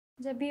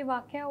जब ये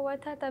वाक़या हुआ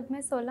था तब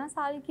मैं 16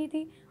 साल की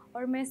थी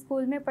और मैं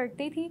स्कूल में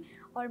पढ़ती थी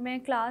और मैं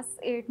क्लास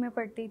 8 में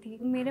पढ़ती थी।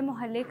 मेरे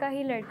मोहल्ले का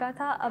ही लड़का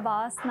था,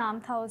 अब्बास नाम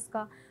था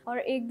उसका। और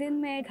एक दिन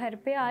मैं घर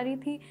पे आ रही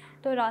थी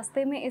तो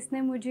रास्ते में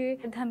इसने मुझे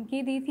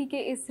धमकी दी थी कि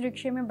इस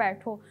रिक्शे में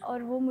बैठो,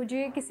 और वो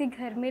मुझे किसी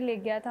घर में ले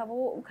गया था।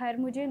 वो घर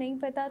मुझे नहीं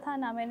पता था,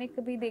 ना मैंने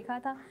कभी देखा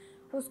था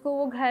उसको,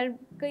 वो घर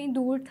कहीं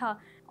दूर था।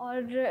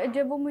 और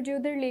जब वो मुझे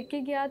उधर लेके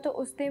गया तो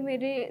उसने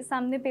मेरे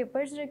सामने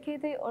पेपर्स रखे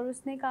थे और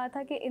उसने कहा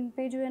था कि इन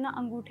पे जो है ना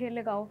अंगूठे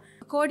लगाओ।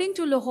 According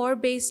to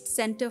Lahore-based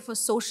Center for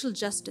Social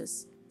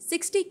Justice,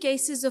 60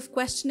 cases of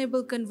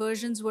questionable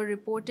conversions were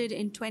reported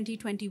in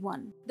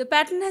 2021. The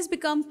pattern has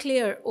become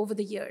clear over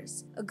the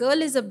years. A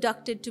girl is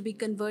abducted to be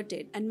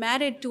converted and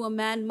married to a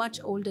man much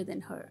older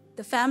than her.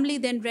 The family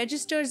then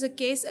registers a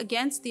case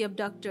against the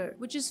abductor,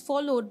 which is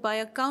followed by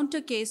a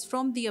counter case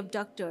from the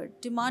abductor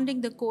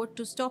demanding the court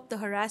to stop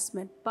the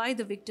harassment by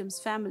the victim's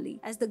family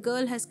as the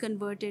girl has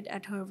converted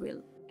at her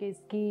will. कि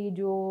इसकी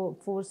जो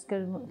force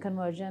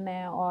conversion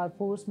है और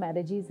force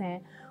marriages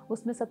हैं,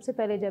 उसमें सबसे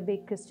पहले जब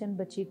एक क्रिश्चियन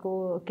बच्ची को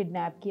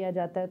किडनैप किया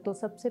जाता है तो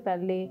सबसे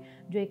पहले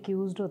जो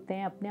एक्यूज्ड होते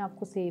हैं अपने आप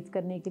को सेव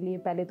करने के लिए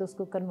पहले तो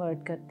उसको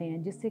कन्वर्ट करते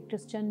हैं, जिससे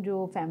क्रिश्चियन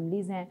जो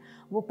फैमिलीज़ हैं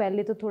वो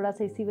पहले तो थोड़ा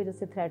सा इसी वजह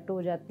से थ्रेट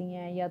हो जाती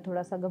हैं या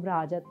थोड़ा सा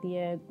घबरा जाती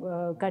हैं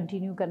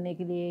कंटिन्यू करने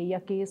के लिए या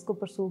केस को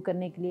परसू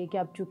करने के लिए कि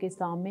अब चूँकि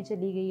इस्लाम में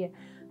चली गई है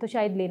तो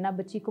शायद लेना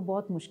बच्ची को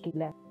बहुत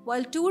मुश्किल है।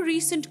 While 2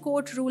 recent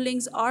court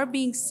rulings are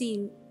being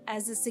seen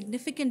as a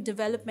significant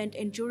development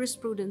in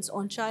jurisprudence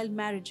on child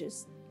marriages,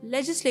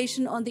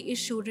 legislation on the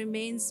issue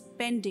remains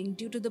pending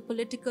due to the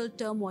political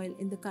turmoil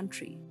in the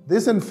country.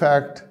 This, in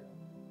fact,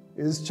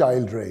 is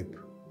child rape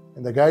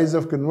in the guise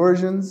of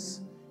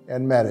conversions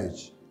and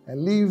marriage,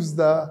 and leaves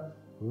the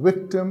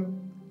victim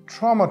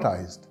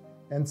traumatized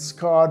and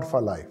scarred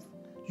for life.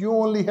 You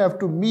only have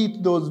to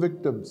meet those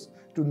victims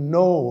to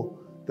know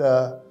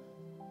the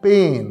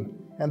pain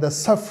and the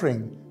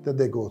suffering that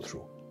they go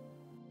through.